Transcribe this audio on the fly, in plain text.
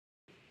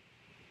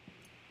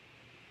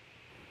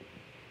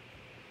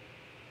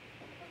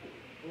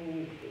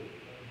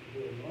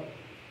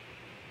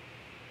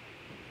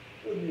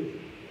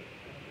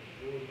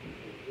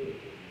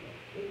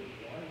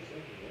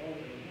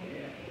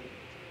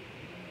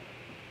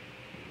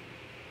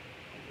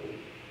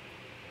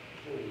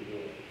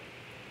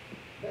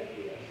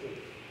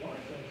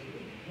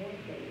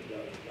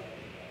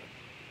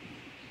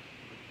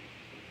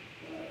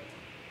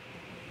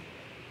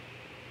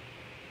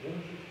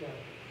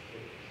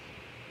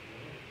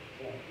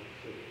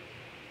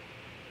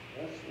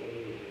That's the way it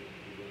is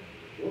in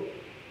the book.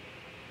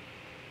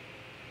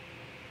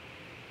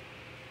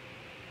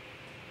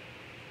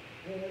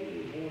 And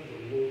we're going to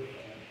look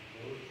at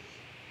verse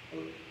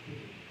 13.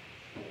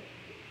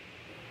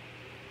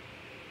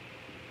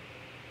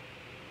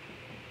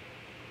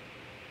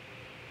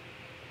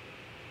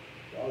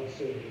 God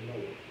said to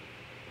Noah,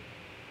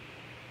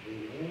 the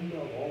end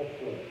of all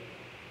flesh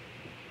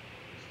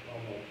has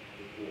come up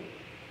before me,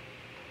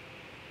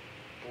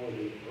 for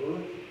the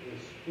earth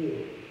is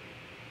filled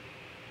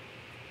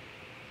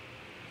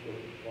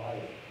with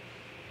violence.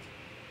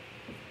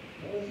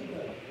 Now, isn't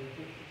that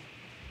interesting?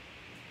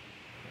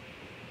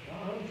 Now,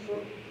 I'm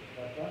certain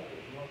that that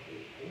was not the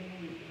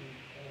only thing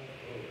on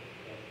earth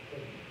that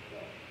thinking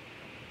about.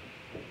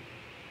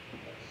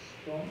 That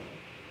stunk.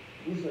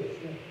 Who said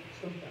stink?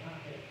 Stunk to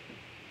high head.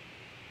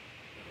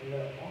 And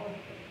there are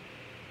things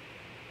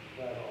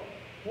that are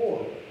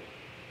horrible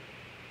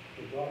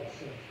to God's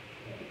sense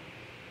of humor.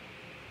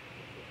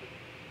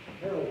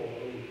 Terrible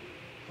odor.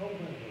 Some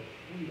things are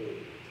sweet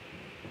odor.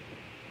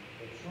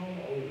 But some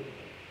odor are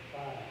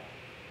foul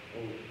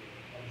odor.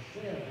 And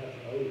sin has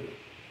an odor.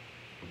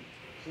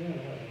 Sin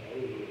has an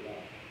odor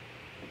about it.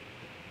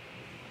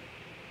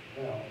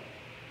 Now,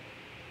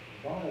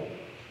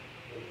 violence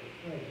is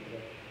a thing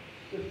that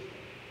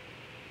consistently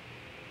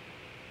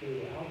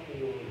throughout the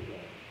Word of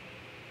God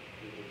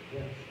is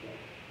against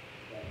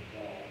that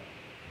God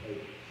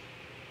hates.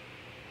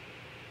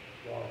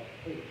 God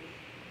hates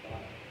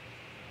violence.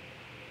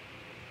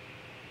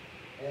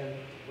 And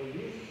when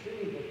you see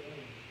the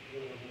things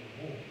that are in the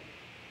home,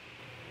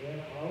 in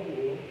our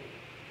world,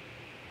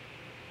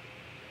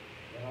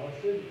 in our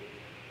city,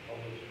 of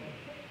this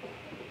country,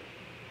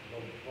 the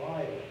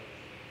violence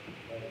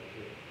that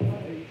exists.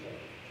 God hates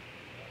it.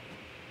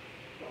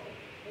 God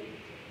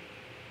hates it.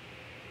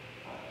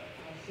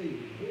 I see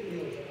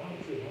videos and I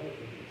see how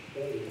people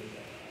study and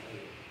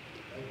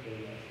I think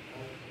that's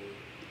actually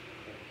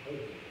a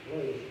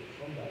place that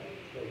somebody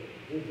is taking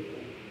video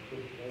and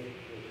put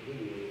this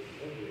video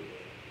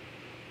everywhere.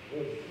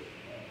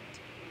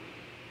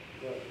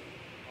 But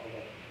of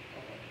a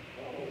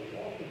fellow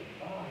walking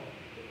by and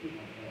picking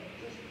my hand,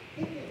 just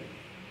picking.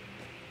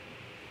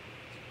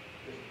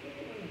 Just kick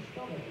him in the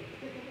stomach, just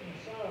kick him in the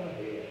side of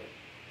the head.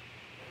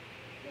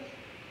 Just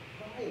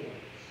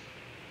violence.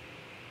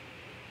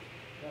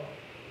 Now,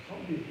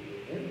 some people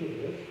are into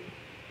this,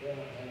 and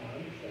I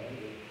understand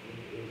that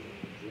there's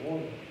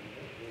enjoyment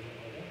in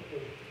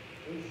it.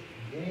 There's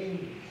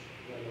games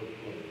that are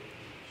played,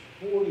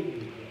 sporting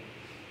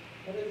events.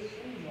 And it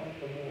seems like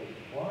the more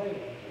violent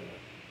they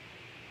are,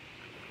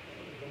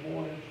 the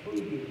more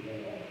intriguing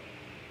they are,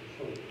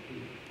 so to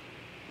speak.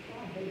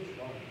 God hates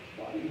violence.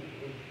 Why do you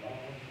hate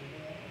violence in the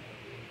animal?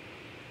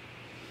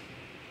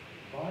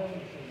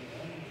 Violence in the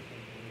animal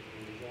kingdom is the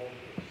result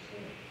of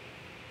sin.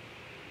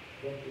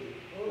 But the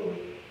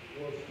earth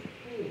was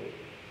filled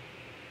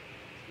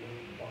with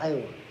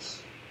violence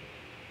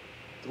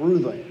through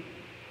them.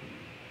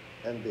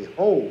 And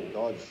behold,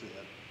 God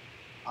said,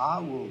 I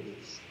will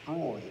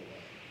destroy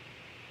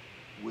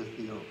them with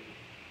the earth.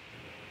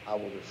 I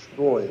will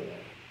destroy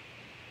them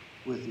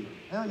with the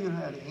earth. Now you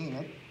had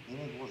Enoch.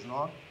 Enoch was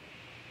not.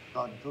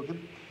 God took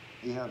him.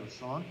 He had a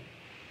son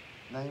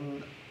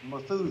named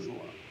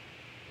Methuselah.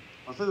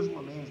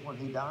 Methuselah means when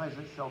he dies,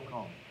 it shall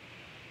come.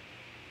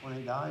 When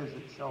he dies,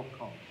 it shall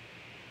come.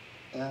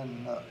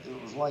 And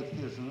it was like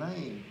his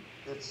name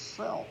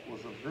itself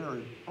was a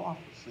very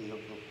prophecy of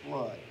the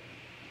flood.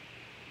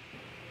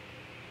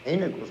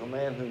 Enoch was a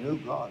man who knew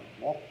God,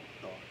 walked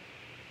with God,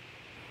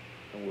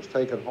 and was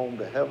taken home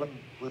to heaven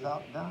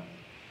without dying.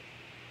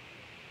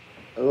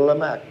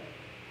 Lamech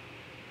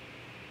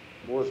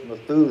was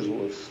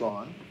Methuselah's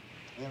son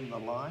in the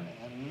line,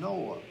 and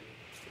Noah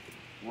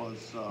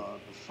was the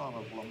son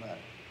of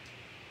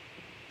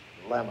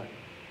Lamech.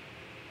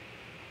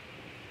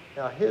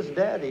 Now, his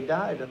daddy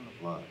died in the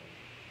flood.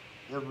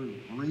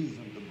 Every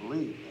reason to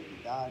believe that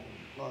he died in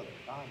the flood,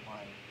 the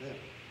timeline is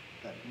there,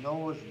 that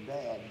Noah's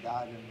dad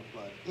died in the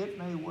flood. It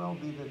may well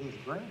be that his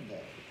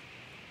granddad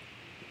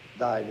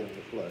died in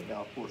the flood.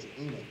 Now, of course,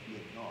 Enoch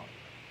did not.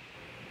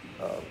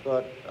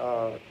 But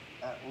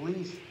at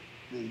least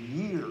the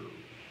year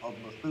of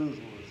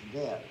Methuselah's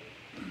death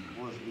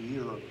was the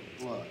year of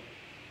the flood.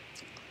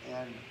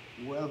 And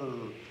whether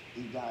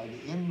he died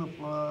in the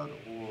flood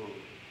or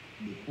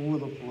before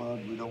the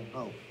flood, we don't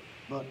know.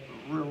 But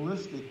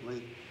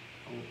realistically,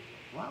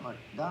 Lamech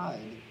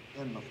died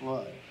in the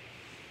flood.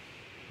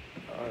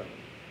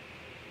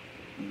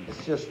 It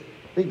just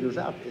figures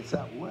out it's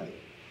that way.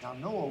 Now,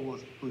 Noah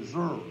was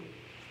preserved.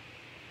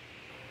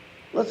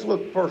 Let's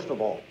look first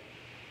of all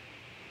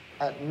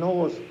at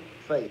Noah's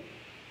faith.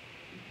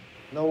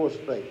 Noah's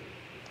faith.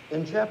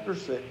 In chapter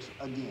 6,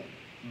 again,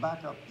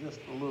 back up just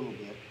a little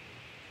bit,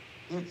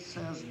 it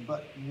says,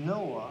 but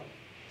Noah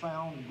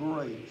found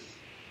grace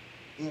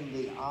in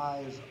the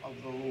eyes of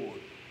the Lord.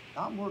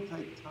 Now, I'm going to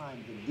take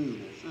time to do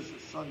this. This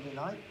is Sunday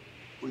night.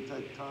 We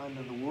take time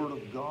in the Word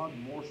of God,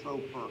 more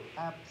so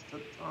perhaps to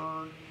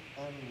turn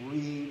and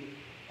read,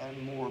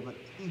 and more of a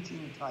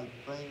teaching type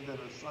thing than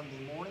a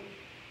Sunday morning.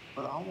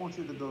 But I want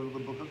you to go to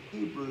the book of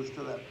Hebrews,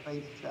 to that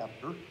faith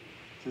chapter,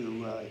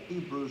 to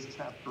Hebrews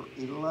chapter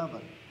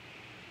 11.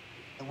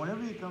 And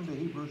whenever you come to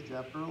Hebrews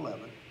chapter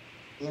 11,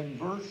 in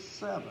verse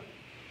 7,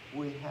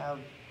 we have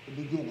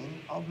the beginning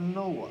of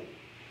Noah.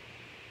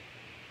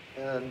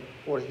 And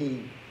what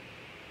he,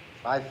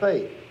 by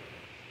faith.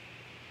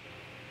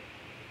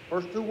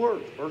 First two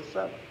words, verse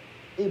 7,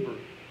 Hebrews.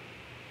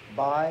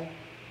 By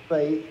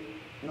faith,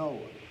 Noah.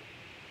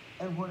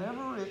 And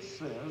whenever it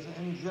says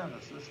in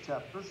Genesis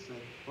chapter 6,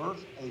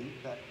 verse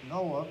 8, that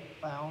Noah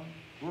found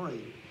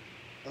grace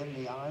in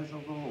the eyes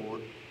of the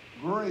Lord,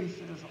 grace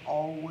is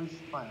always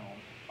found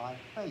by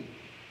faith.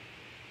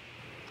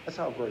 That's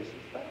how grace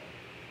is found.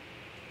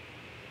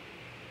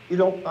 You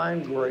don't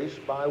find grace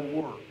by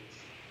works.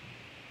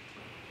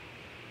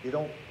 You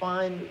don't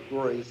find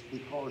grace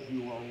because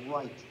you are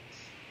righteous.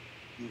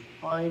 You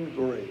find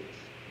grace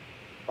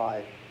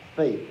by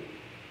faith.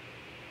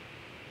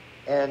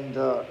 And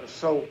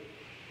so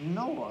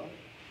Noah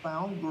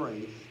found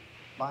grace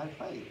by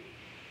faith.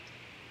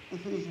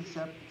 Ephesians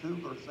chapter 2,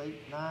 verse 8,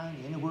 9,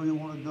 anywhere you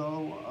want to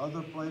go,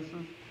 other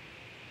places.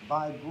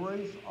 By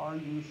grace are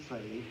you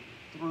saved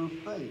through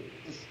faith.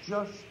 It's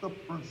just the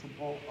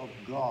principle of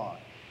God.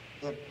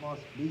 It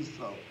must be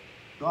so.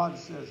 God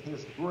says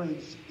his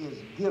grace is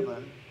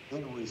given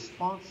in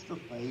response to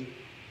faith.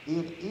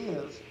 It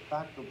is, in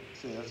fact, it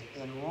says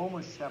in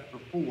Romans chapter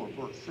 4,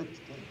 verse 16,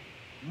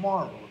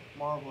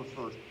 marvelous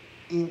verse.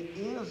 It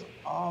is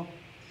of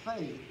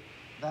faith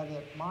that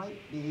it might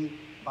be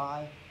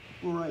by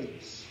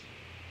grace.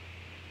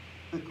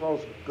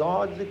 Because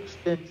God's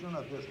extension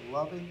of his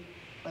loving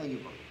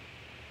favor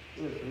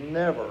is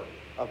never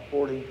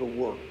according to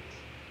works.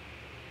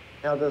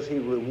 Now, does he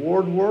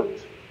reward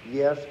works?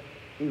 Yes,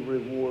 he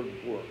rewards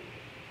works.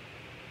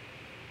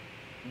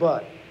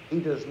 But he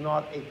does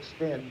not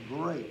extend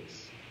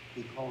grace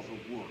because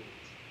of works.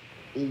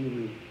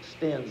 He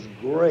extends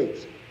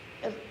grace.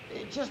 And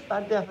just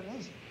by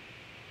definition,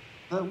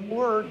 the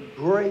word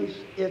grace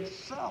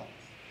itself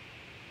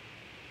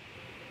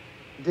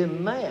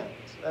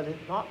demands that it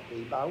not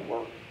be by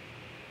works.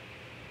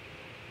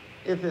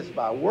 If it's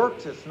by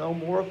works, it's no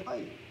more of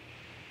faith.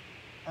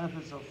 And if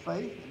it's of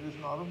faith, it is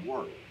not of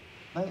works.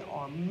 They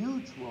are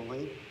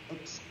mutually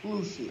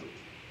exclusive,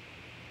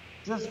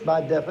 just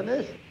by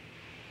definition.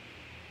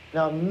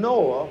 Now,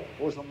 Noah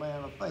was a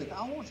man of faith.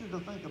 I want you to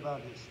think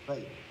about his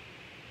faith.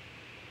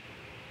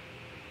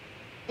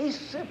 He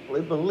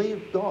simply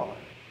believed God.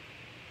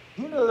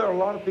 You know, there are a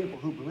lot of people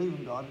who believe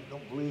in God and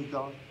don't believe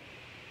God.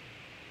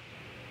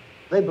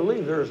 They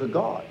believe there is a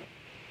God.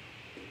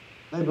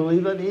 They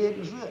believe that he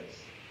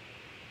exists.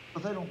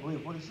 But they don't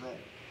believe what he said.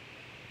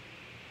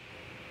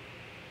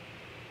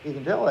 You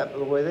can tell that by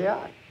the way they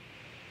act.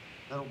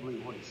 They don't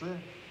believe what he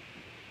said.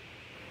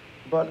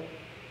 But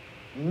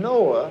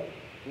Noah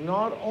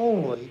not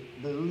only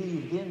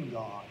believed in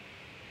God,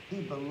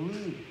 he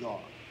believed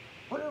God.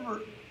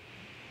 Whenever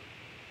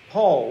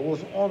Paul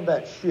was on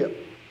that ship,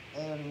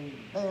 and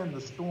then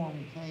the storm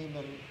came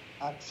in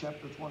Acts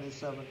chapter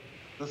 27,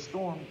 the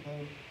storm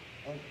came,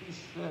 and he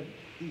said,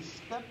 he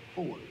stepped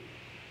forward.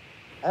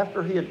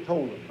 After he had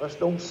told them, let's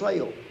don't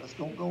sail, let's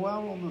don't go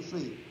out on the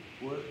sea.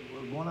 We're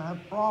going to have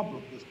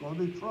problems. It's going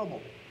to be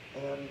trouble.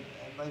 And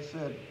they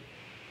said,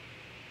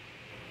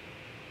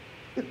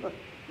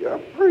 you're a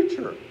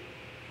preacher.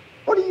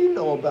 What do you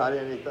know about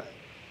anything?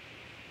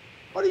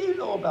 What do you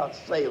know about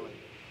sailing?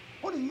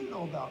 What do you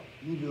know about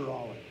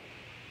meteorology?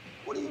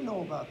 What do you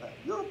know about that?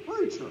 You're a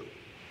preacher.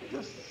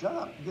 Just shut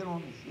up and get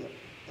on the ship,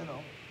 you know.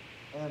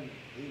 And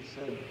he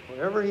said,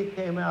 whenever he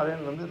came out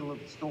in the middle of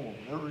the storm,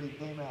 whenever he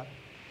came out,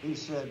 he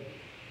said,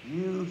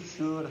 you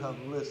should have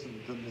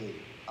listened to me.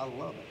 I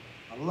love it.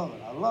 I love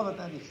it. I love it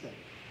that he said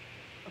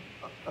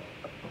it.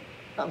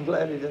 I'm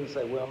glad he didn't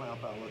say, well, now,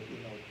 fellas,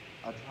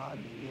 I tried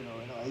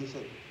to, he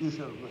said, you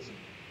should have listened.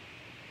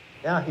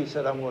 Now he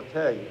said, I'm going to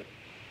tell you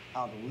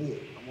how to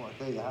live. I'm going to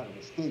tell you how to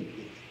escape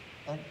this.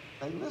 And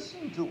they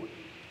listened to him.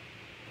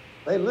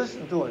 They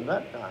listened to him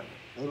that time.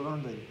 They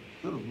learned they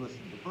should have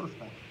listened the first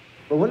time.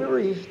 But whenever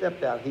he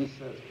stepped out, he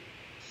says,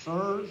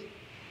 sirs,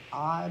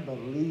 I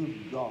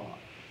believe God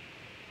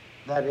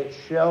that it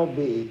shall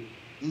be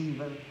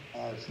even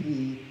as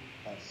he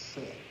has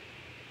said.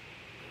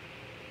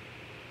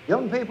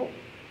 Young people,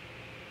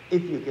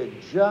 if you could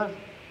just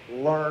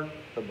learn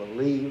to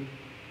believe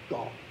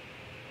God.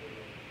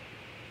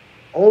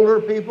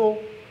 Older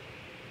people,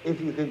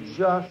 if you could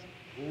just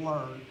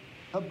learn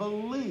to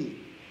believe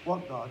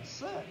what God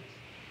says.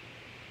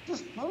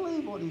 Just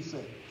believe what he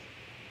says.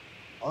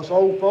 Us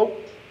old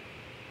folks,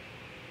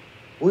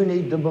 we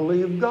need to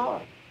believe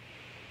God.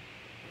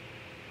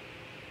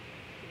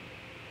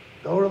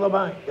 Go to the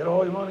bank, get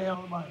all your money out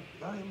of the bank.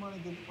 Got any money,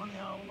 get your money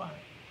out of the bank.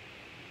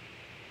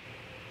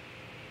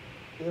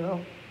 You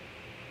know?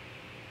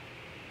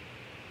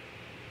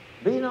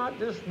 Be not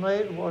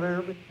dismayed,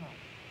 whatever becomes.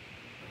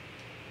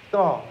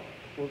 God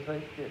will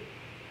take care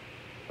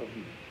of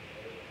you.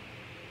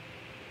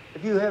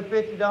 If you have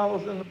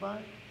 $50 in the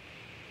bank,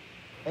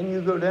 and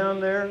you go down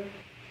there,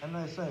 and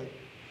they say,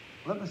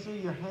 let me see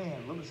your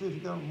hand. Let me see if you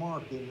got a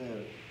mark in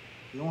there.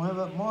 You don't have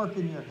that mark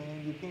in your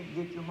hand, you can't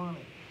get your money.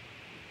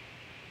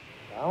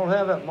 I don't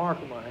have that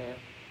mark in my hand.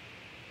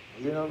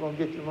 You're not going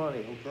to get your money,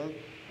 okay?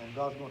 And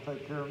God's going to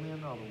take care of me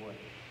another way.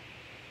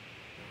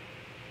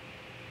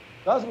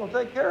 God's going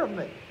to take care of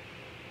me.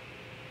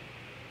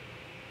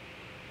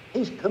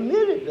 He's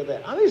committed to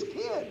that. I'm his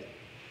kid.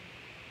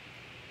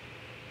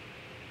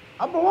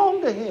 I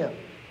belong to him.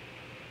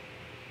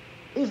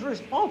 He's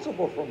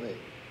responsible for me.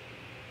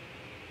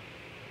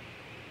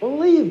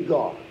 Believe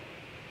God.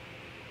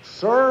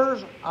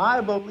 Sirs,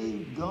 I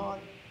believe God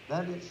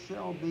that it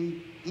shall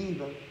be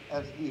even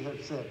as he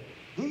has said.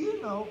 Do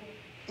you know,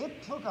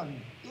 it took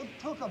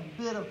a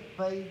bit of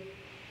faith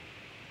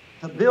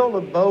to build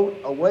a boat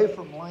away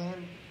from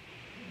land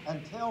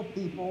and tell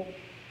people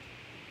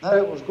that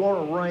it was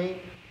going to rain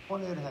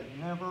when it had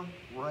never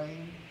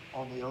rained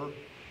on the earth.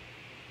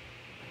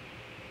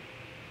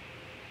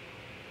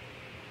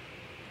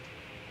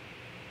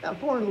 Now,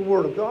 according to the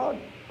Word of God,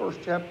 first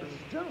chapter of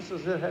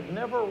Genesis, it had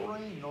never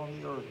rained on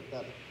the earth.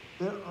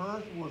 The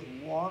earth was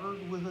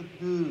watered with a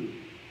dew.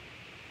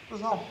 It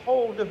was a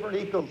whole different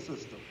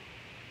ecosystem.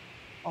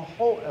 It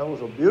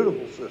was a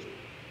beautiful system,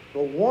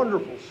 a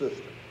wonderful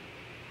system,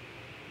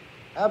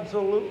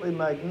 absolutely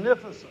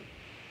magnificent.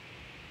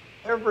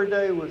 Every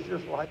day was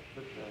just like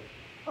the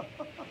day.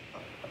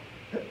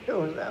 It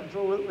was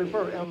absolutely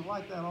perfect. It was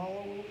like that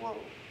all over the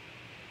world.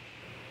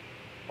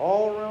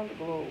 All around the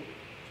globe,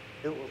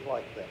 it was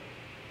like that.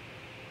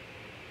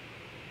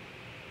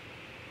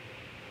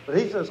 But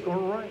he says it's going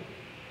to rain.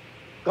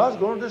 God's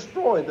going to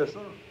destroy this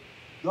earth.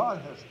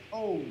 God has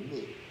told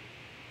me.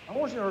 I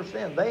want you to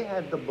understand, they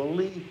had to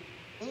believe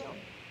him.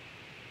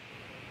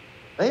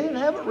 They didn't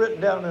have it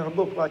written down in a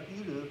book like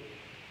you do.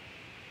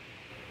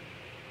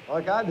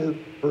 Like I do,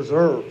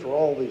 preserved for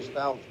all these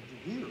thousands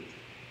of years.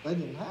 They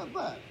didn't have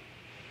that.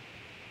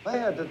 They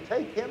had to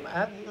take him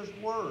at his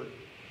word.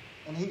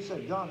 And he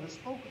said, God has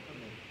spoken to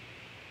me.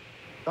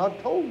 God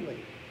told me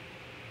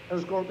it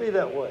was going to be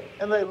that way.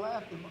 And they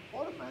laughed at him.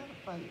 What a man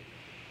of faith.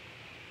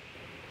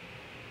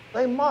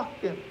 They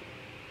mocked him,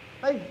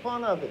 made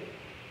fun of him.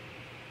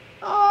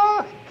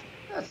 Oh,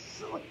 that's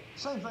silly.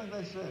 Same thing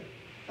they said.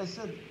 They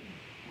said,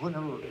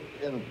 whenever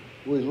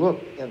we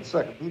look in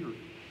 2 Peter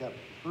chapter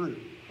 3,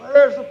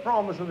 where's the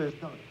promise of his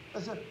coming?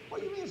 They said, what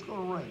do you mean it's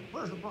going to rain?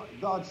 Where's the promise?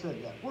 God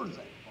said that. Where does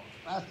that come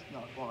from? That's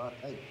not going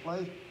to take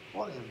place.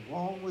 What is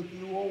wrong with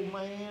you, old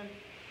man?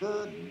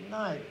 Good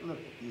night. Look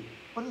at you.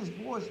 But his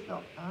voice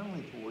felt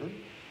kindly toward him.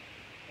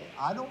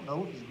 I don't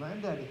know if his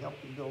granddaddy helped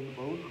him build the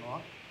boat or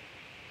not.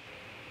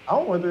 I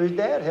don't know whether his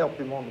dad helped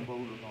him on the boat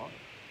or not.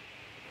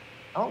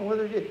 I don't know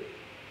whether he did.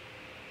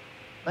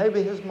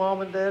 Maybe his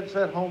mom and dad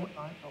sat home at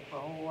night and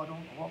thought, oh, I don't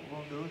know what we're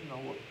going to do.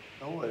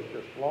 Noah has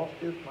just lost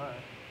his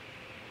mind.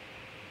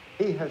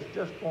 He has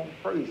just gone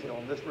crazy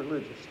on this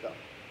religious stuff.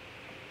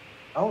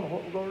 I don't know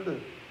what we're going to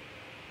do.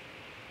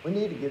 We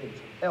need to get him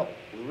some help.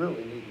 We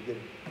really need to get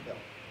him some help.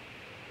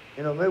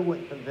 You know, maybe we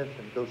can convince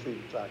him to go see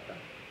the psychiatrist.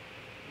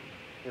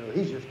 You know,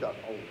 he's just gotten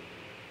old.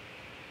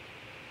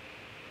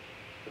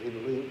 But he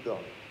believed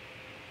God.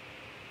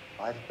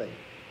 By faith.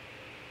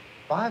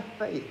 By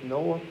faith,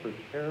 Noah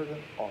prepared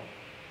an ark.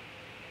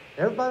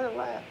 Everybody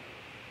laughed.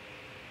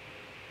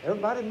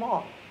 Everybody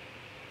mocked.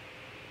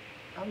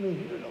 I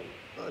mean, you know,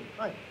 good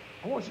thing.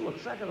 I want you to look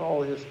second at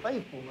all his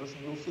faithfulness,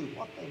 and you'll see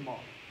what they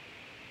mocked.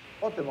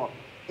 What they mocked.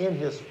 In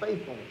his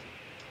faithfulness.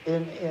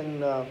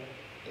 In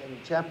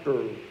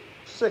chapter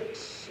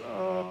 6,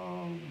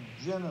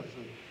 Genesis,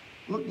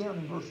 look down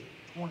in verse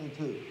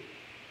 22.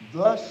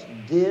 Thus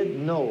did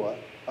Noah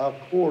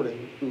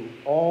according to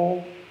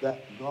all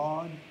that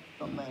God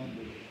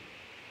commanded him.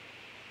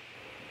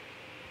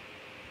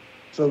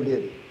 So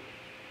did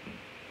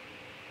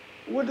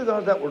he. Would to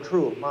God that were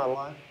true of my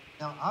life.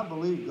 Now, I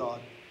believe God.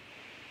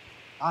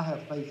 I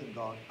have faith in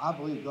God. I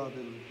believe God that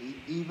it will be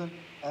even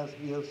as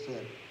he has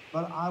said.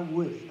 But I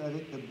wish that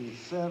it could be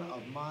said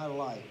of my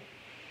life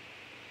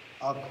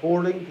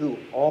according to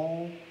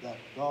all that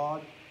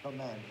God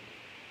commanded.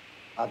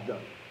 I've done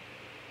it.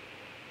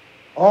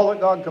 All that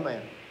God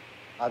commanded,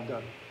 I've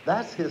done it.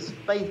 That's his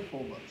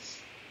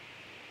faithfulness.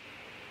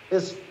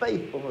 His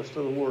faithfulness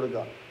to the Word of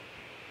God.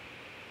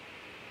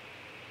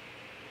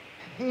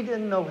 He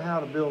didn't know how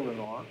to build an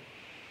ark.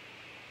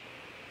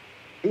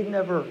 He'd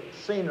never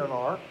seen an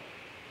ark.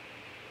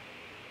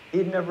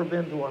 He'd never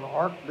been to an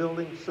ark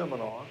building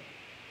seminar.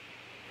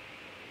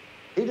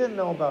 He didn't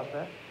know about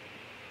that.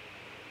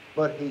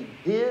 But he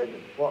did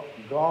what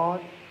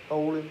God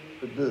told him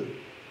to do.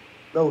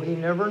 Though he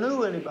never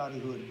knew anybody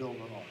who had built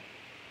an ark.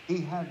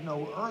 He had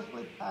no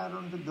earthly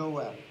pattern to go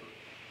after.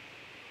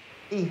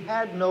 He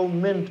had no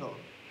mentor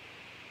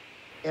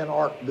in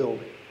ark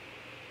building.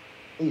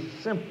 He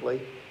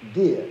simply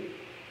did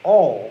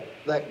all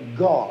that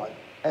God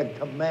had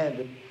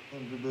commanded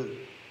him to do.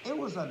 It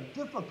was a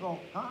difficult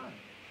time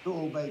to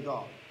obey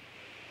God.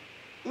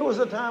 It was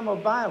a time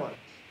of violence.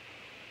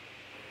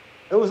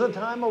 It was a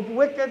time of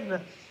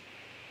wickedness.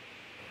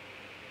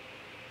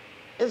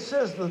 It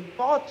says the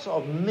thoughts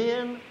of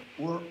men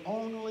were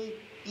only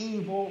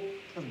evil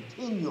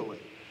continually.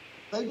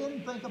 They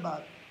didn't think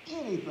about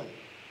anything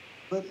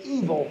but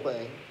evil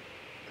things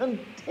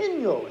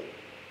continually.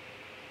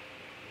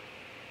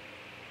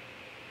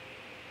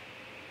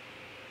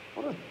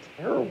 What a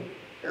terrible,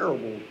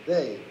 terrible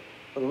day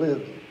to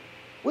live in.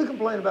 We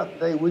complain about the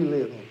day we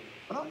live in,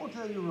 but I'm going to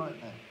tell you right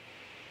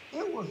now,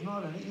 it was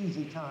not an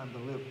easy time to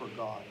live for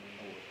God in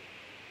the Lord.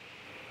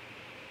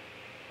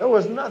 There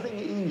was nothing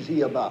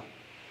easy about it.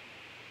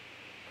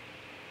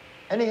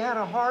 And he had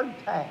a hard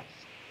task.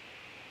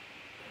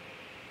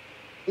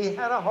 He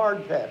had a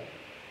hard task.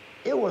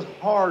 It was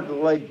hard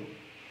labor.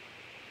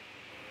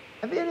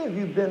 Have any of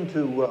you been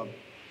to,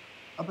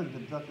 up in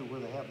Kentucky where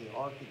they have the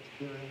Ark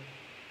experience,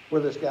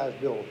 where this guy's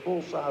built a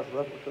full-size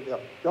replica of the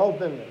Ark? Y'all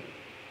been there?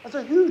 That's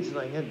a huge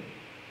thing, isn't it?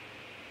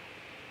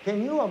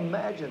 Can you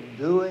imagine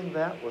doing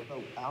that with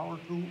no power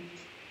tools?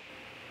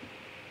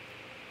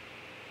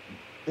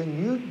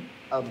 Can you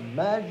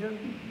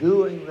imagine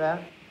doing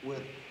that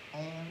with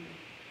hand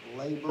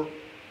labor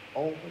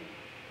only?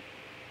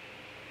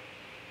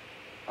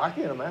 I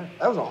can't imagine.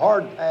 That was a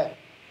hard task.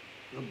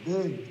 It was a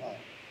big task.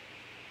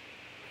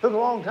 Took a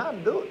long time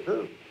to do it,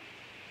 too.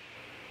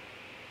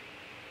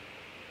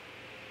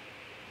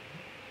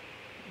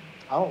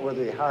 I don't know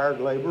whether they hired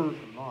laborers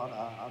or not.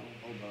 I don't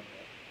know about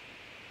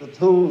that. The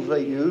tools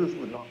they used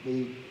would not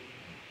be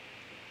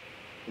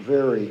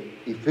very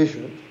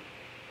efficient.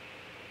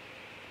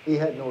 He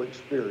had no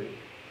experience.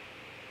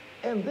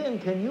 And then,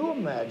 can you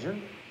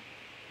imagine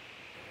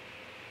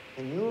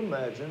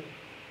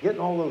getting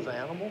all those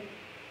animals?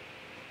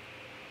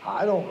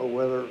 I don't know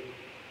whether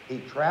he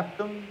trapped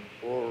them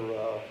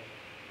or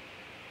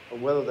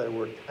whether they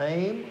were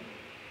tame.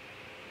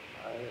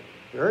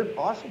 Very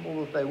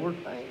possible that they were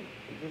tame.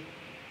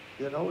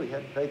 He had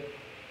to take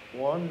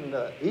one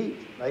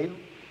each, male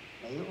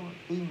and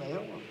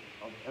female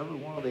of every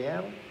one of the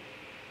animals.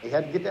 He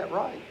had to get that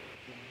right.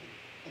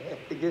 He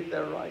had to get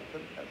that right.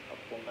 That's up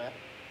on that.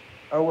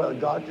 Or well,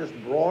 God just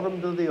brought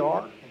them to the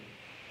ark and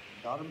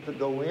got them to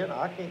go in.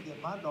 I can't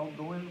get my dog to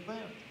go in the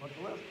fence, much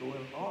less go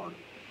in the ark.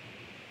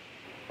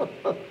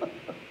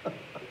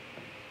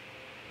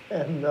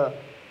 And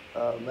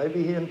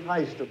maybe he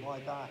enticed him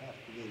like I have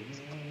to do.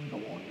 Go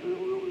on.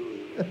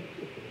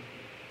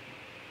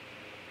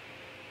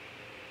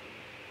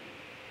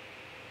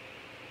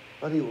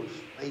 But he was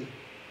faithful.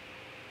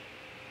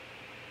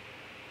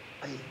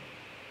 Faithful.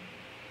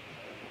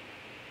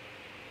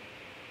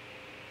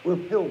 We're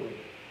pilgrims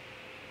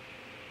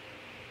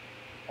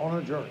on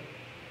a journey.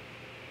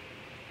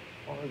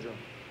 On a journey.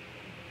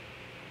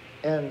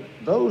 And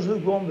those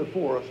who've gone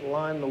before us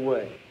line the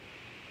way,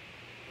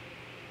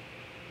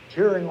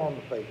 cheering on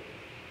the faithful,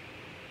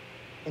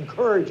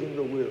 encouraging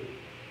the weary.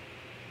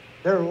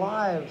 Their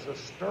lives are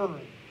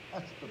stirring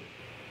testament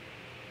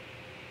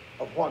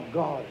of what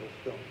God has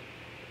done.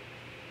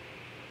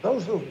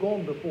 Those who have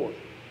gone before us.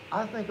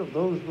 I think of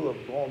those who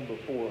have gone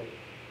before us.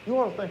 You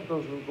ought to think of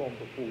those who have gone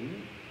before you.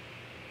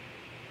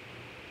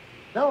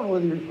 Now, I don't know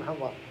whether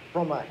you're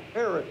from a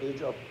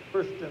heritage of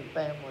Christian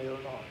family or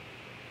not.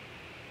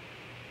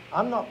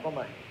 I'm not from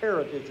a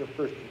heritage of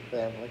Christian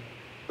family,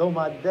 though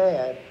my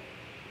dad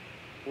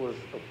was,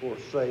 of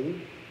course,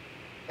 saved,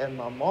 and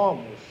my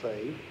mom was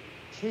saved.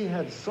 She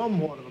had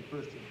somewhat of a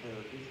Christian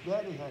heritage.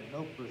 Daddy had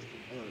no Christian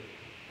heritage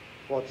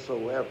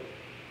whatsoever.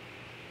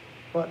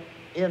 But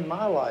in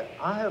my life,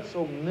 I have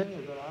so many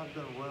that I've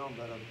been around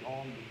that have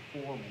gone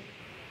before me.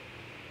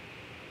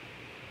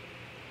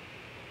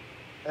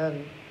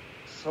 And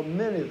so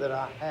many that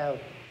I have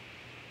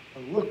to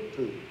look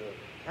to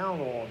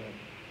count on,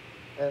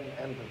 and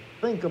to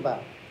think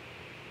about.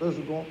 Those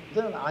are going.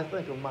 Then I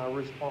think of my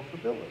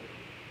responsibility.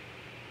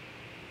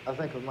 I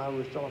think of my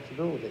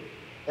responsibility.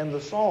 And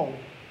the song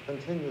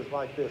continues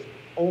like this: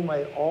 "Oh,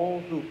 may all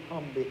who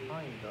come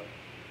behind us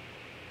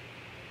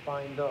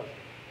find us."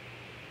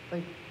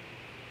 Think.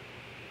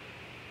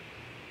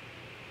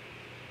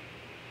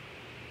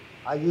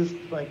 I used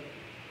to think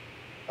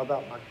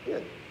about my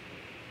kids.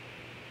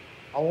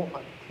 I want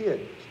my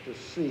kids to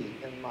see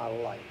in my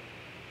life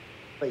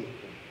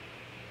faithfulness.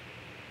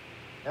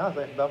 Now I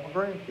think about my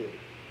grandkids.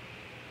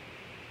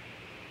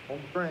 I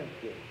want my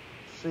grandkids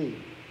to see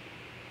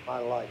my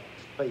life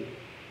as faithful.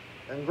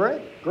 And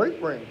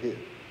great-grandkids.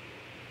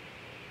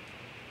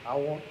 I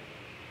want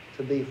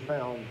to be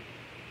found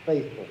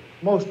faithful.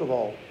 Most of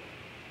all,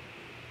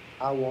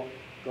 I want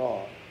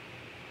God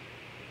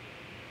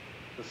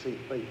to see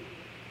faith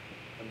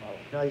in my life.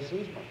 Now he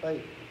sees my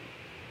faith.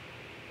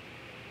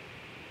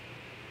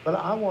 But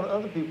I want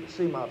other people to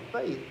see my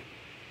faith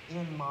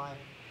in my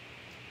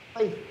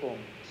faithfulness.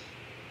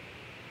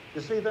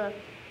 You see that?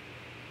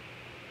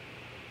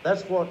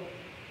 That's what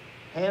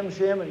Ham,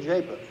 Shem, and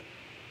Japheth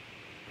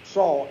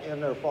saw in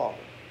their father.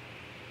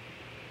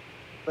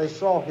 They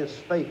saw his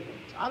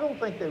faithfulness. I don't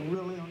think they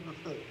really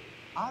understood.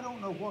 I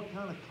don't know what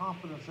kind of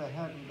confidence they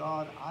had in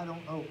God. I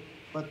don't know.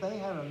 But they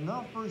had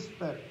enough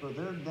respect for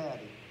their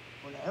daddy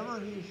whenever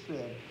he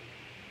said,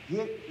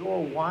 "Get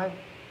your wife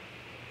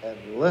and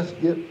let's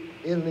get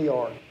in the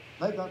ark."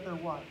 They got their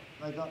wife.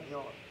 They got the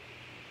ark.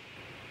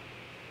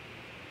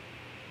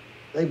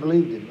 They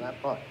believed him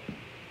that much.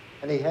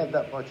 And he had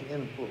that much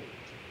influence.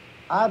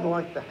 I'd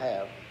like to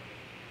have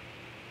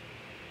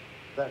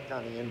that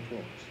kind of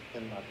influence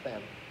in my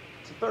family.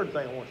 It's the third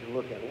thing I want you to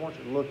look at. I want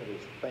you to look at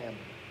his family.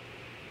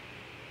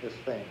 His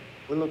family.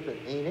 We looked at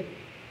Enoch,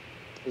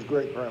 his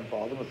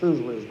great-grandfather,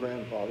 Methuselah, his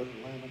grandfather,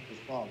 Lamech, his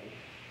father.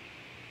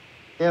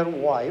 He had a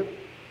wife.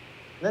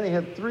 Then he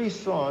had 3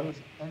 sons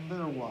and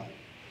their wives.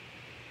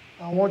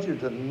 Now, I want you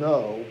to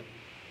know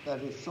that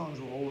his sons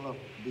were old enough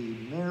to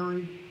be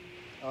married.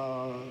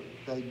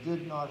 They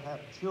did not have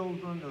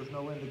children. There's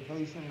no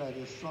indication that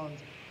his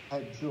sons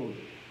had children.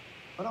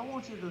 But I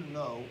want you to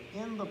know,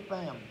 in the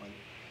family,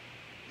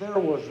 there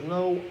was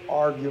no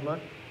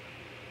argument.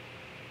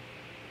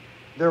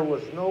 There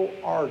was no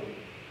argument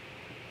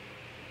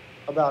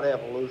about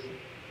evolution.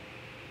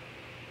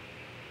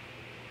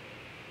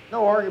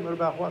 No argument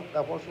about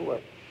that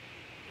whatsoever.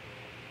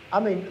 I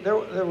mean,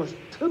 there was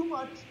too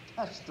much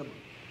testimony,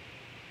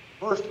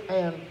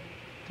 first-hand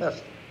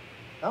testimony.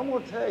 I'm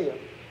going to tell you,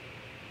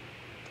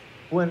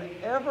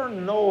 whenever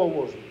Noah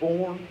was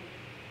born,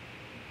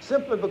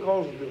 simply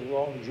because of the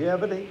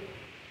longevity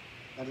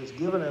that is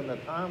given in the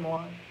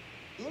timeline,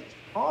 it's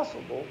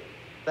possible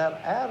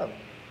that Adam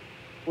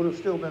would have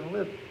still been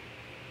living.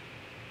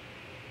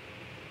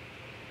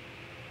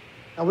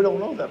 Now, we don't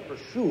know that for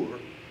sure.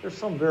 There's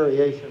some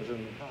variations in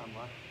the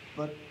timeline.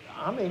 But,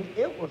 I mean,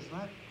 it was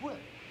that quick.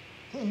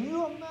 Can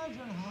you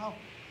imagine how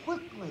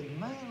quickly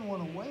man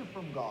went away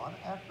from God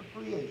after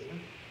creation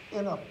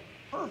in a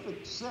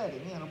perfect setting,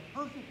 in a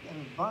perfect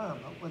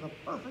environment, with a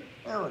perfect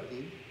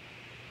heritage?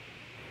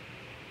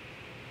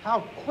 How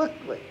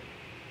quickly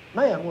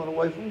man went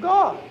away from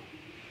God.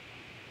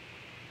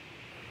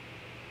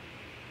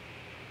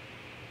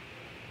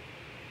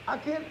 I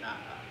can't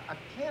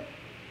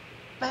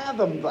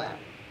fathom that.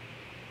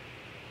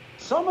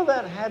 Some of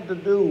that had to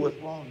do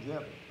with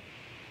longevity.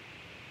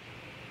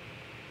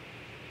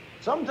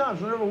 Sometimes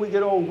whenever we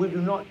get old, we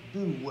do not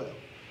do well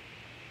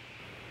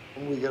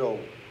when we get old.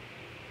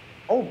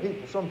 Old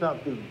people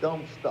sometimes do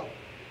dumb stuff.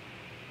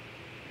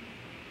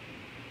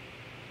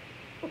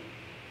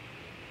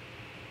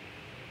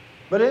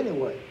 But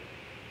anyway,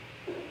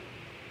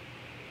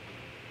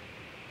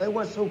 they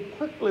went so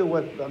quickly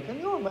away from God. Can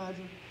you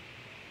imagine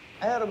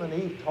Adam and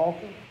Eve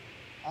talking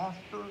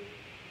after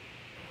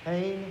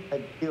Cain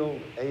had killed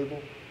Abel?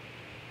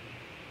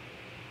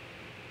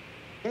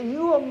 Can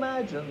you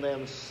imagine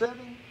them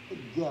sitting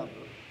together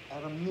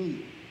at a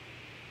meal,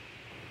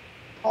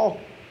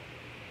 talking?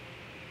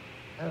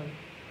 And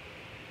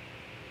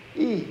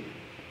Eve,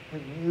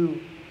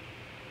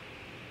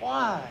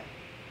 why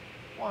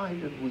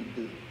did we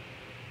do it?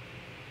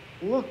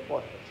 Look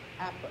what has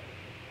happened.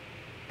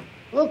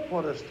 Look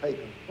what has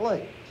taken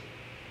place.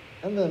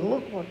 And then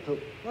look what took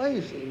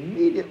place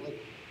immediately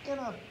in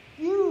a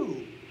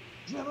few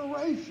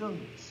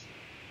generations.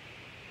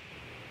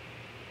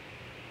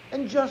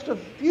 In just a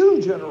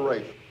few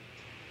generations.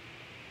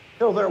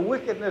 Till their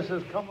wickedness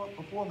has come up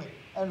before me.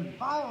 And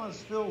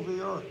violence fills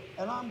the earth.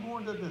 And I'm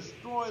going to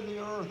destroy the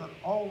earth and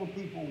all the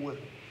people with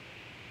it.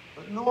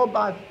 But Noah,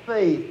 by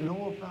faith,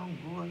 Noah found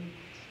grace.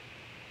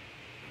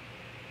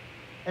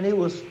 And he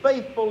was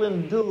faithful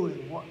in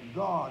doing what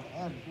God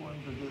had for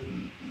him to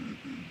do.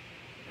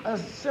 I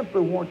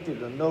simply want you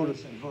to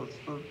notice in verse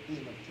 13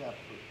 of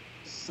chapter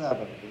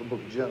 7 of the book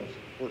of Genesis.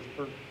 Verse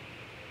 13.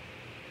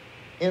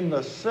 In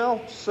the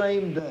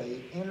self-same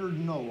day entered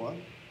Noah,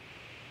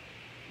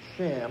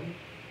 Shem,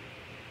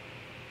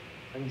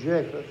 and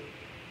Japheth,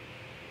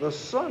 the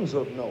sons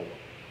of Noah,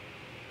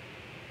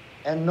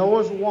 and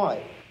Noah's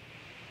wife,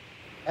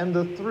 and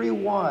the 3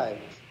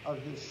 wives of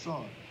his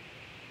son,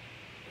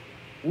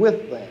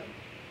 with them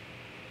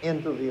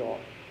into the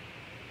ark.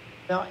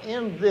 Now,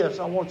 in this,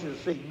 I want you to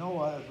see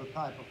Noah as the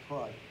type of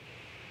Christ.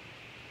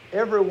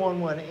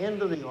 Everyone went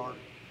into the ark,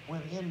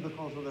 went in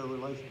because of their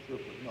relationship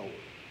with Noah.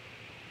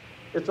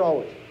 It's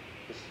always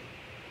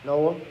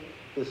Noah,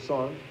 his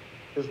sons,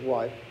 his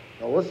wife,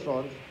 Noah's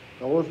sons,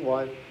 Noah's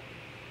wife,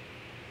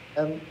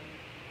 and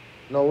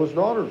Noah's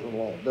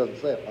daughters-in-law. It doesn't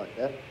say it like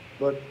that,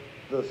 but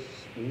the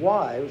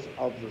wives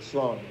of the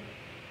son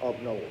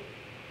of Noah.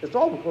 It's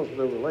all because of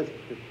their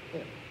relationship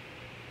with him.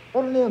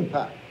 What an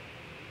impact.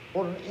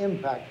 What an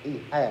impact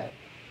he had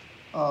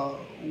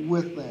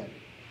with them.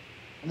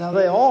 Now,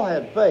 they all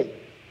had faith.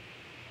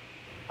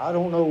 I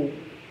don't know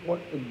what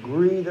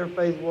degree their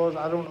faith was.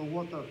 I don't know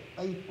what their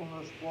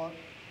faithfulness was.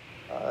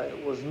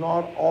 It was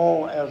not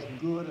all as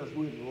good as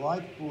we'd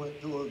like for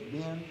it to have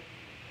been,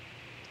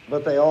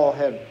 but they all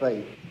had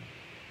faith.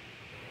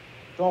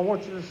 So I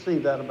want you to see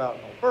that about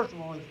Noah. First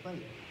of all, his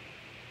faith.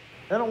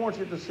 Then I want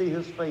you to see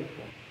his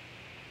faithfulness.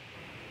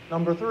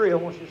 Number 3, I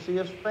want you to see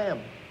his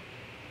family.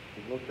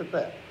 We looked at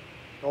that.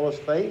 Noah's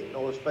faith,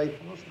 Noah's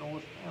faithfulness,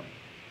 Noah's family.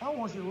 I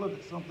want you to look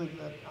at something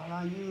that, and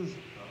I use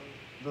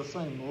the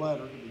same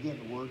letter to begin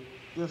the word,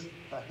 just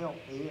to help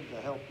me and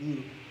to help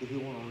you if you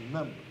want to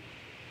remember.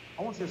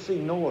 I want you to see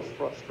Noah's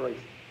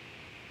frustration.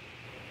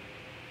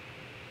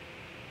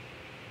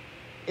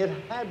 It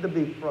had to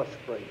be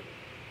frustrating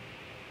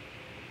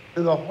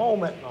to go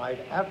home at night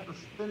after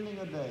spending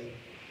a day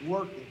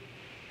working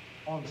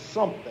on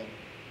something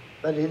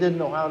that he didn't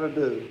know how to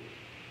do,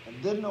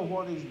 and didn't know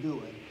what he's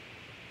doing,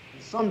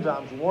 and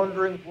sometimes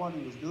wondering what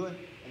he was doing,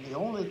 and the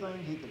only thing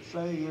he could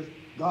say is,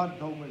 God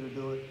told me to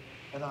do it,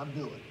 and I'm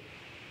doing it.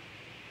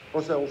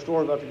 What's that old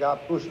story about the guy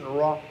pushing a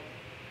rock?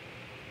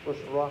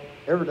 Pushing a rock?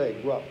 Every day,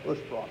 go out, push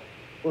rock,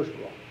 push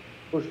rock,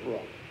 push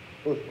rock,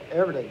 push rock.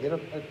 Every day, get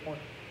up at that point,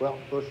 go out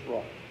and push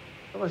rock.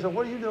 Somebody said,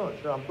 what are you doing?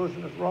 I said, I'm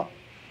pushing this rock.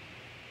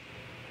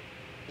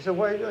 He said,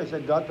 what are you doing? He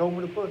said, God told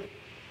me to push it.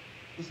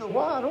 He said,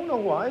 why? I don't know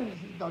why. He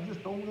said, God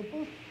just told me to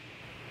push it.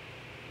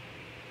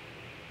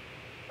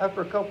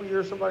 After a couple of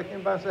years, somebody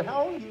came by and said,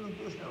 how long have you been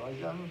pushing it? I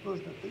said, I've been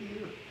pushing it 2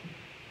 years.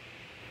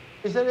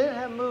 He said, they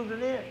haven't moved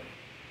it in.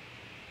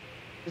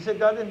 He said,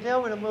 God didn't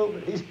tell me to move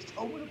it. He just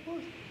told me to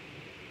push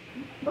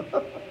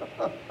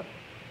it.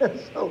 And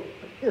so,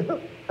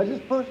 I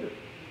just push it.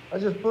 I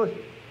just push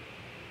it.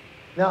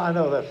 Now, I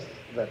know that's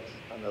just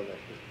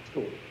a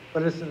story,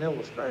 but it's an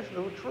illustration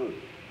of a truth.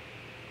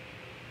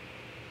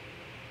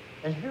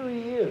 And here he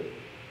is.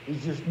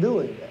 He's just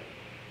doing that.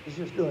 He's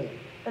just doing it.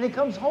 And he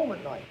comes home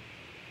at night.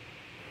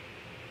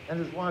 And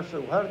his wife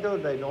said, well, how'd it go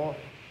today, Noah?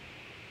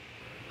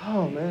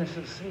 Oh, man,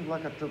 it seems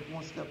like I took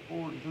one step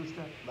forward and 2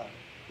 steps back.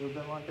 You ever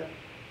been like that?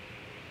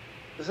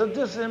 It said,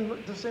 just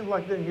seemed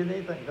like I didn't get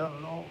anything done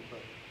at all. But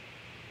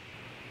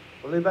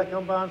will anybody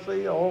come by and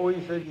see you? Oh,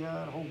 he said,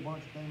 yeah, a whole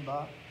bunch came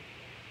by.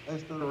 They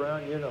stood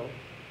around,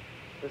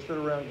 They stood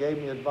around, gave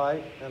me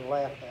advice, and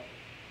laughed at me.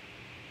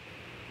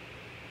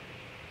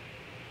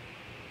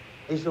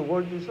 He said,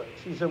 what did you say?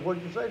 She said, what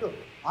did you say to him?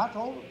 I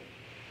told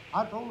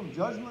him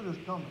judgment is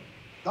coming.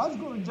 God's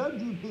going to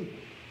judge you people.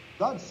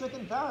 God's sick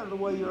and tired of the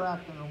way you're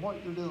acting and what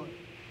you're doing.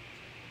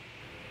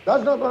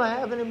 God's not going to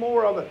have any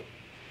more of it.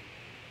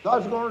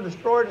 God's going to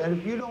destroy it. And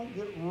if you don't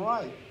get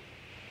right,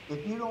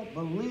 if you don't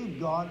believe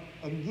God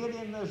and get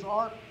in this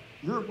ark,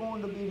 you're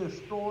going to be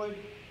destroyed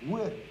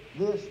with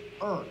this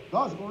earth.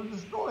 God's going to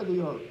destroy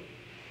the earth.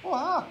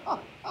 Well,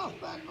 how's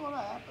that going to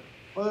happen?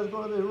 Well, there's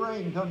going to be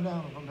rain come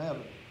down from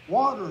heaven.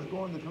 Water is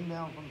going to come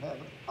down from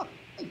heaven.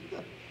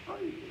 That's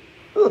crazy.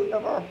 Who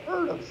ever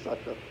heard of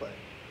such a thing?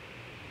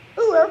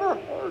 Who ever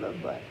heard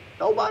of that?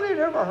 Nobody had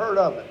ever heard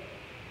of it.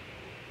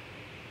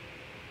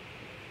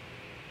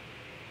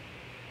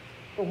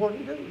 But what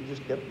did he do? He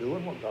just kept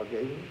doing what God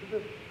gave him to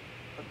do.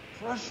 But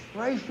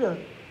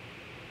frustration.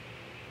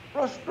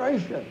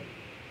 Frustration.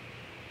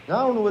 Now,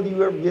 I don't know whether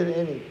you ever get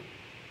any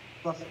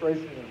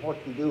frustration in what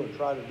you do and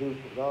try to do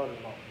for God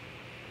or not.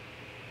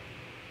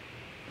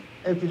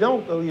 If you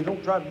don't, though, you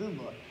don't try to do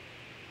much.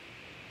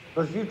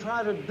 Because if you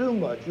try to do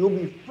much, you'll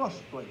be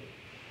frustrated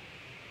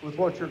with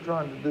what you're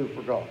trying to do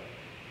for God.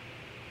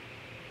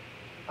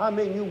 I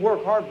mean, you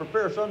work hard,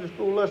 prepare a Sunday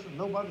school lesson,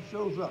 nobody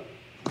shows up.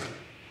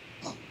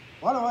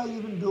 Why do I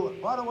even do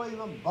it? Why do I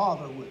even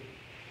bother with it?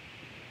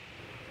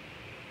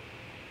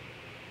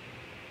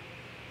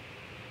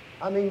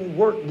 I mean, you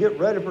work, get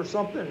ready for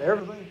something, and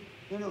everything,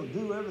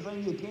 do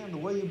everything you can the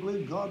way you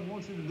believe God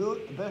wants you to do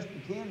it, the best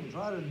you can, and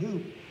try to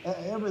do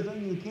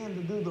everything you can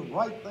to do the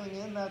right thing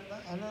in that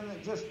thing, and then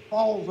it just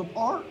falls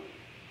apart.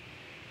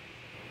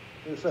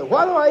 You say,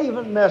 why do I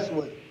even mess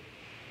with it?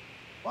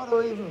 Why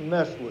do I even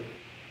mess with it?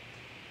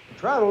 You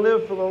try to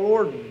live for the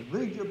Lord and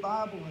read your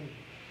Bible, and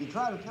you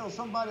try to tell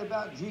somebody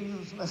about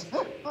Jesus, and they say,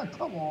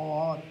 come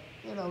on,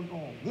 go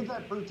on, get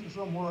that preaching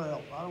somewhere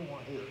else. I don't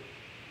want to hear it.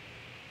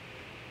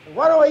 And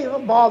why do I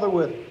even bother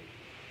with it?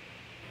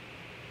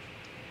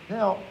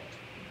 Now,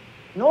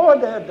 Noah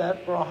did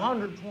that for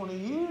 120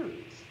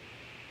 years.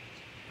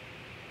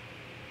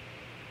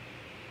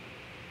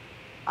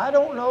 I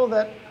don't know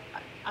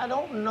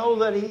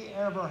that he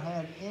ever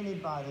had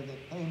anybody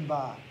that came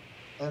by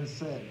and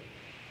said,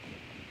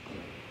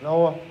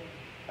 Noah,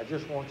 I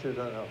just want you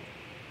to know,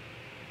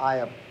 I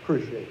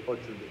appreciate what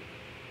you're doing.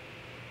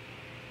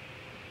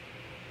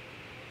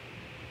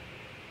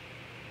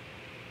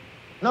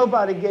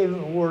 Nobody gave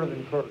him a word of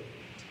encouragement.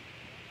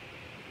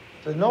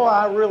 Said, no,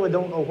 I really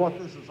don't know what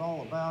this is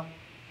all about,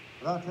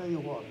 but I'll tell you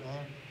what,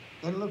 man,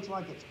 it looks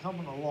like it's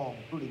coming along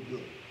pretty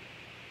good.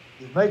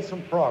 You've made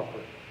some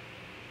progress.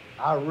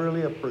 I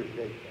really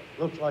appreciate that.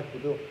 Looks like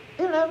you're doing it.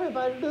 He didn't have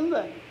anybody to do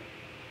that.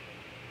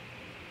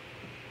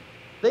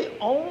 The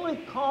only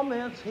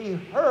comments he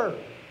heard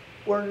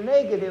were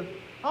negative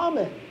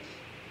comments.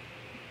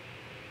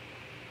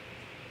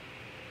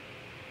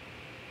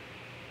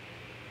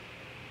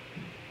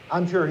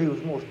 I'm sure he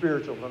was more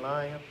spiritual than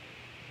I am.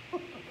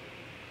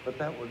 But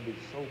that would be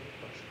so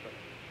frustrating.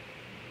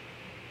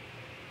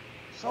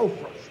 So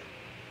frustrating.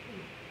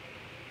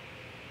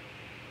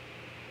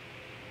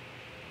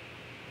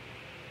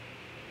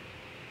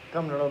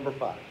 Come to number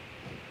 5.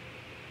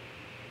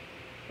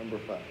 Number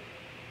 5.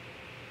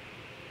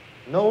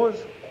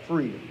 Noah's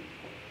freedom.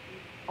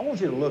 I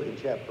want you to look in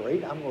chapter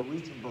 8. I'm going to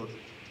read some verses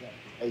in chapter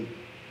 8.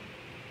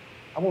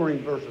 I'm going to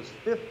read verses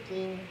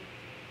 15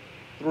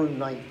 through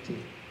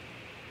 19.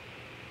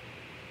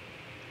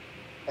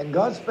 And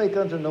God spake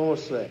unto Noah,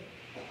 saying,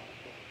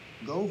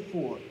 Go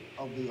forth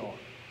of the ark,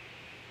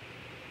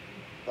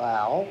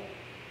 thou,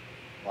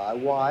 thy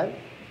wife,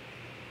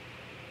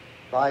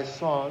 thy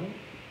son,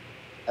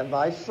 and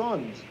thy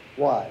son's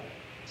wife.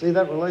 See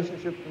that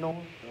relationship to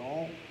Noah?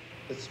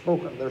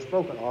 they're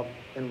spoken of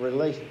in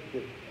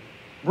relationship.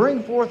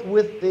 Bring forth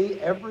with thee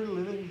every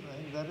living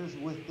thing that is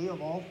with thee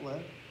of all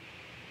flesh,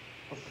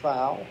 of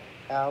fowl,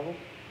 cattle,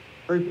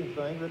 creeping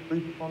thing that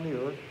creepeth on the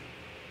earth,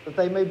 that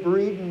they may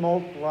breed and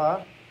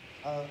multiply,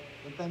 that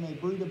they may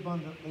breed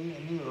abundantly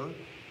in the earth,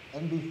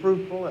 and be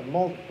fruitful and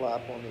multiply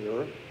upon the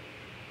earth.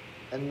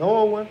 And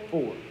Noah went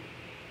forth,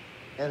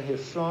 and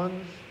his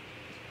sons,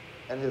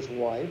 and his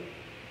wife,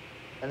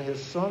 and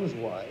his son's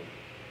wife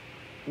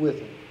with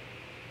him.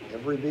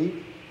 Every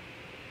beast,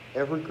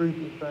 every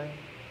creeping thing,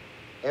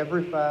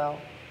 every fowl,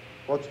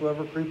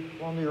 whatsoever creepeth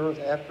upon the earth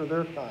after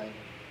their kind,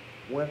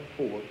 went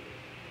forth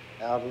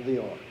out of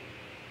the ark.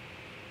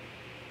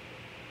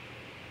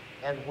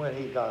 And when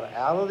he got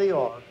out of the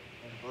ark,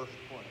 in verse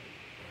 20,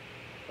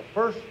 the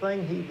first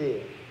thing he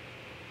did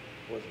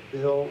was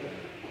build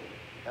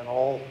an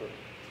altar.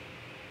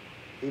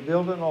 He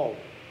built an altar.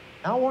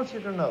 Now I want you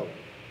to know,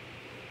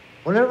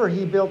 whenever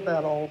he built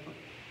that altar,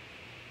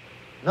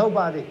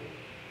 nobody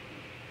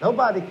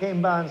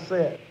came by and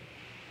said,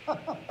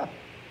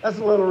 that's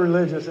a little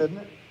religious, isn't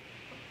it?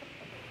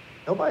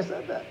 Nobody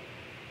said that.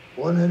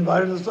 Wasn't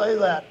anybody to say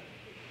that.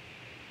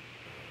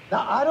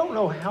 Now, I don't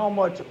know how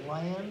much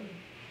land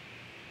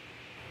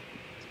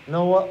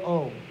Noah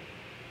owned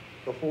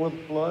before the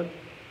flood,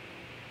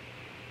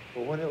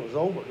 but when it was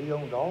over, he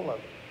owned all of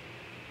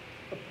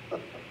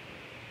it.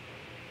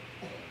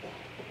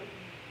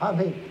 I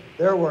mean,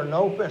 there were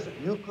no fences.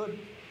 You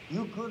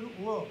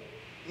couldn't look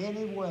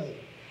any way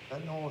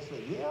that Noah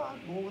said, yeah,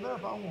 I'd go over there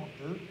if I want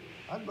to.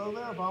 I'd go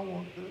there if I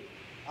want to.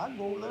 I'd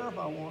go over there if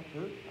I want to.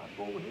 I'd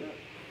go over here.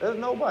 There's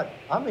nobody.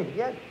 I mean, he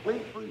had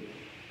complete freedom.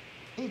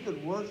 He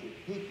could worship.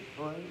 He could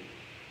pray.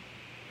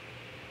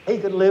 He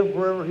could live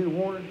wherever he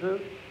wanted to.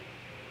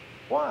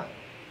 Why?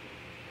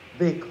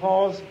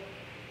 Because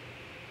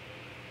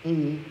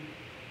he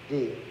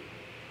did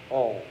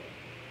all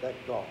that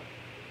God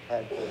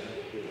had for him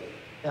to do.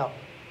 Now,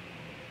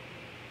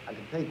 I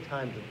can take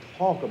time to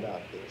talk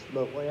about this,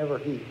 but whenever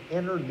he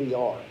entered the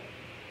ark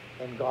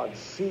and God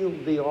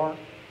sealed the ark,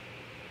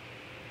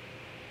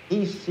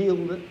 he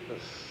sealed it to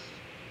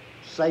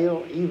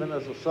sail even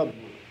as a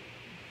submarine.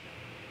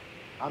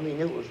 I mean,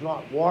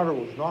 water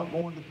was not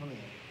going to come in.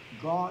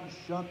 God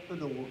shut the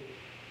door.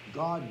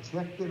 God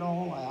checked it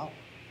all out,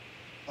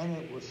 and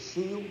it was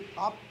sealed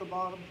top to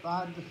bottom,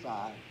 side to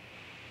side.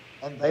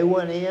 And they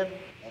went in,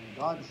 and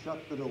God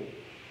shut the door.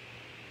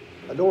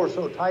 The door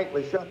so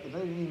tightly shut that they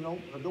didn't even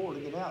open the door to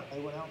get out. They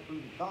went out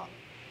through the top.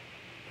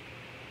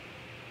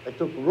 They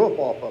took the roof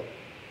off of it.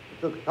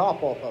 They took the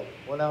top off of it.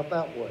 Went out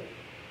that way.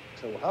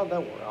 So how'd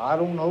that work? I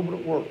don't know, but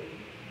it worked.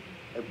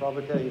 They'll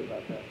probably tell you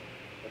about that.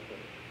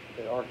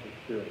 The Ark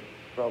experience.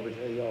 Probably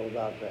tell you all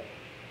about that.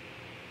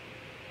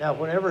 Now,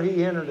 whenever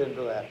he entered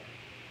into that,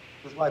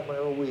 just like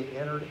whenever we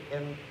entered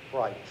in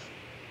Christ,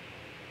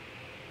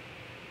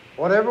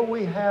 whatever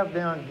we have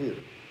down here,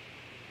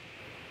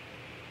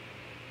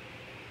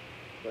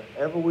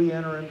 whenever we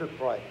enter into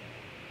Christ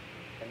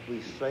and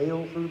we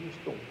sail through the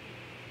storm,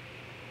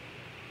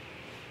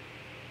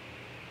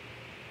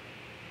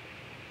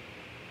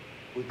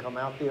 we come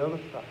out the other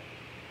side.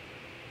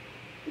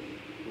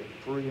 We're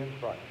free in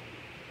Christ.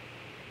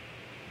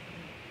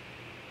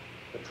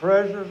 The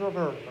treasures of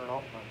earth are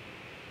not mine.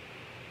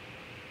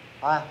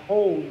 I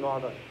hold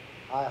not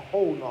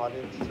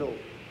in silver,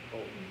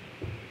 gold,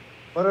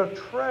 but a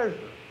treasure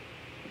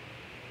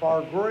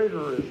far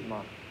greater is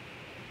mine.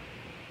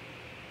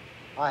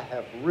 I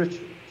have riches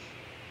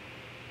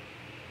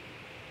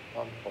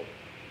untold.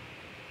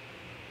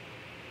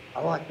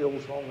 I like the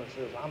old song that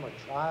says, I'm a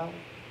child of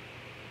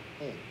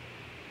the King,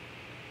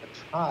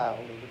 a child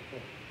of the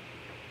King.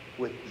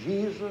 With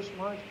Jesus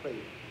my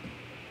Savior,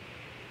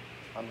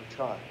 I'm a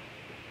child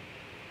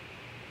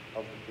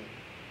of the King.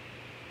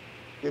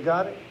 You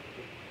got it?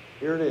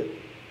 Here it is.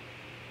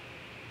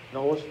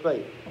 Noah's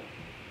faith.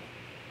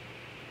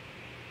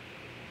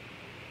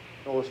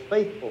 Noah's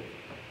faithful.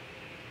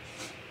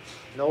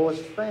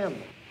 Noah's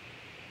family.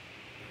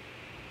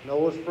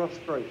 Noah's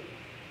frustration.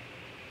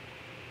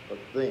 But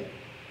then,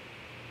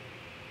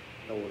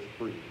 Noah's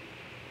free.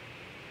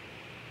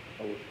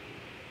 Noah's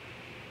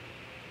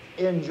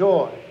free.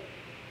 Enjoy.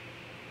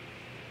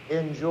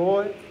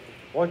 Enjoy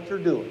what you're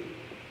doing.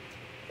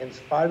 In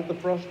spite of the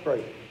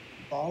frustration.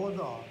 Follow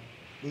God.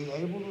 Be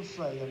able to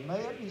say, and may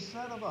it be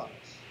said of us,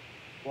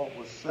 what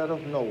was said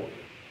of Noah.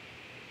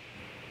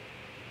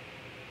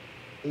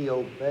 He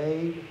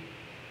obeyed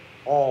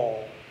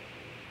all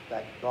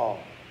that God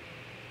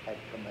had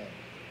commanded.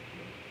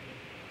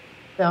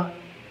 Now,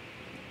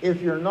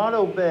 if you're not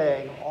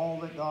obeying all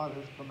that God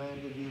has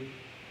commanded you,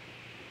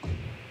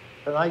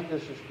 tonight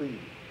this is for you.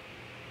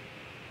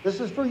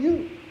 This is for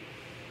you.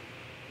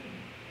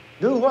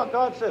 Do what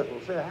God says.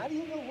 We'll say, how do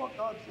you know what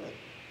God says?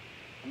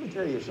 Let me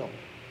tell you something.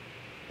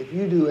 If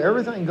you do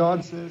everything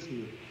God says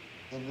here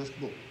in this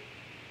book,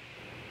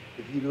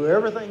 if you do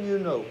everything you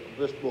know from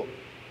this book,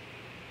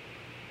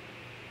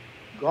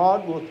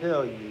 God will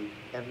tell you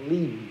and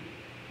lead you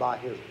by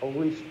His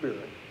Holy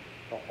Spirit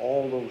to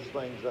all those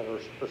things that are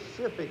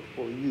specific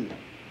for you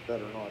that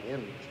are not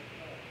in this.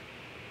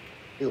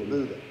 He'll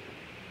do that.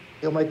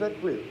 He'll make that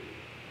clear.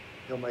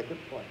 He'll make it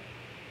plain.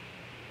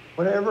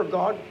 Whenever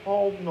God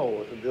called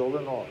Noah to build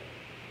an ark,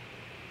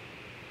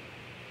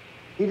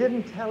 He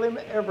didn't tell him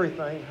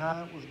everything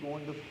how it was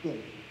going to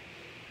finish.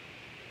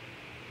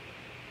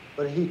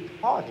 But He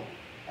taught him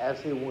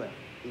as he went.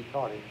 He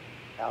taught him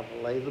how to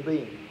lay the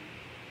beam.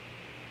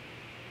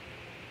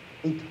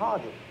 He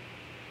taught him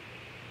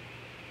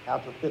how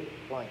to fit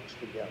the planks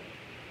together.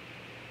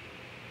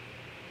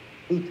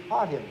 He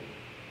taught him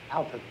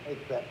how to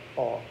take that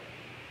ark,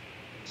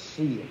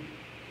 see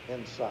it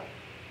inside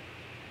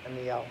and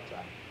the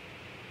outside.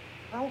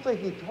 I don't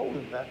think He told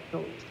him that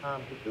until it was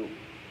time to do it.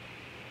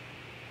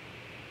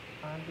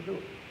 Time to do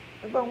it.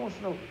 Everybody wants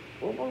to know,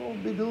 what am I going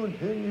to be doing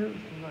 10 years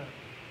from now?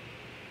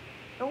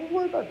 Don't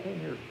worry about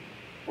 10 years.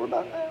 Worry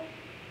about now.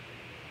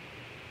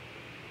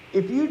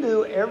 If you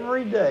do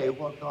every day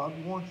what God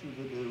wants you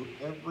to do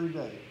every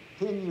day,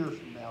 10 years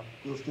from now,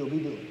 you'll still be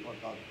doing what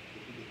God wants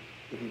you to do.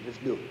 If you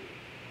just do it.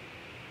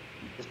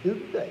 Just do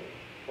today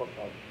what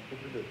God wants you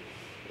to do.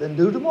 Then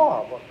do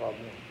tomorrow what God wants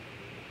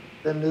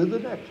you to do. Then do the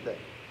next day.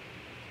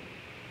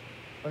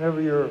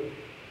 Whenever you're,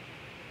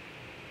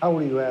 how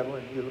old are you,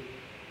 Adeline? You're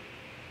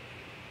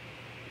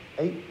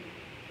 8?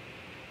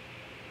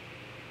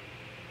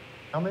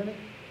 How many?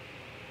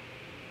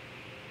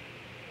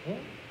 10?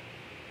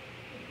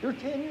 You're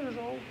 10 years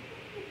old.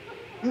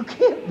 You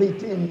can't be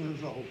 10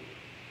 years old.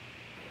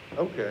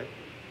 Okay.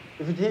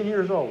 If you're 10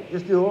 years old,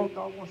 just do what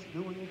God wants to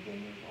do when you're 10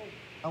 years old.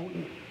 How old are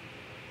you?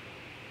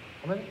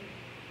 How many?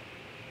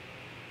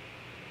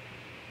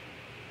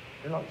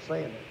 You're not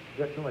saying it.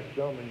 You got too much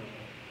gum in your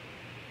mouth.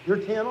 You're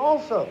 10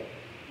 also.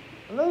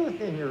 Another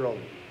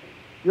 10-year-old.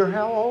 You're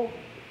how old?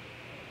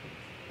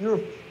 You're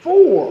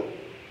 4.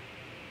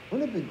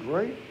 Wouldn't it be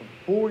great from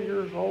 4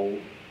 years old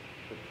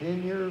to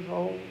 10 years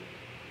old?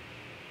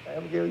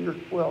 Abigail, you're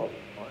 12,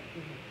 aren't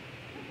you?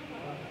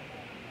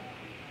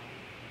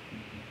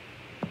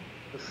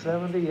 To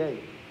 78.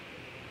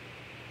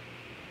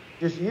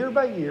 Just year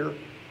by year,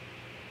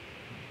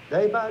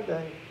 day by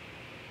day,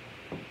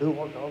 do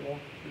what God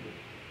wants you to do.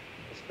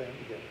 Let's stand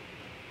together.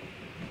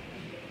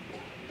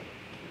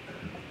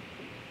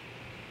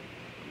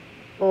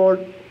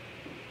 Lord,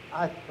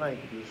 I thank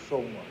you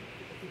so much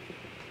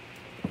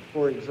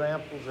for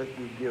examples that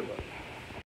you give us.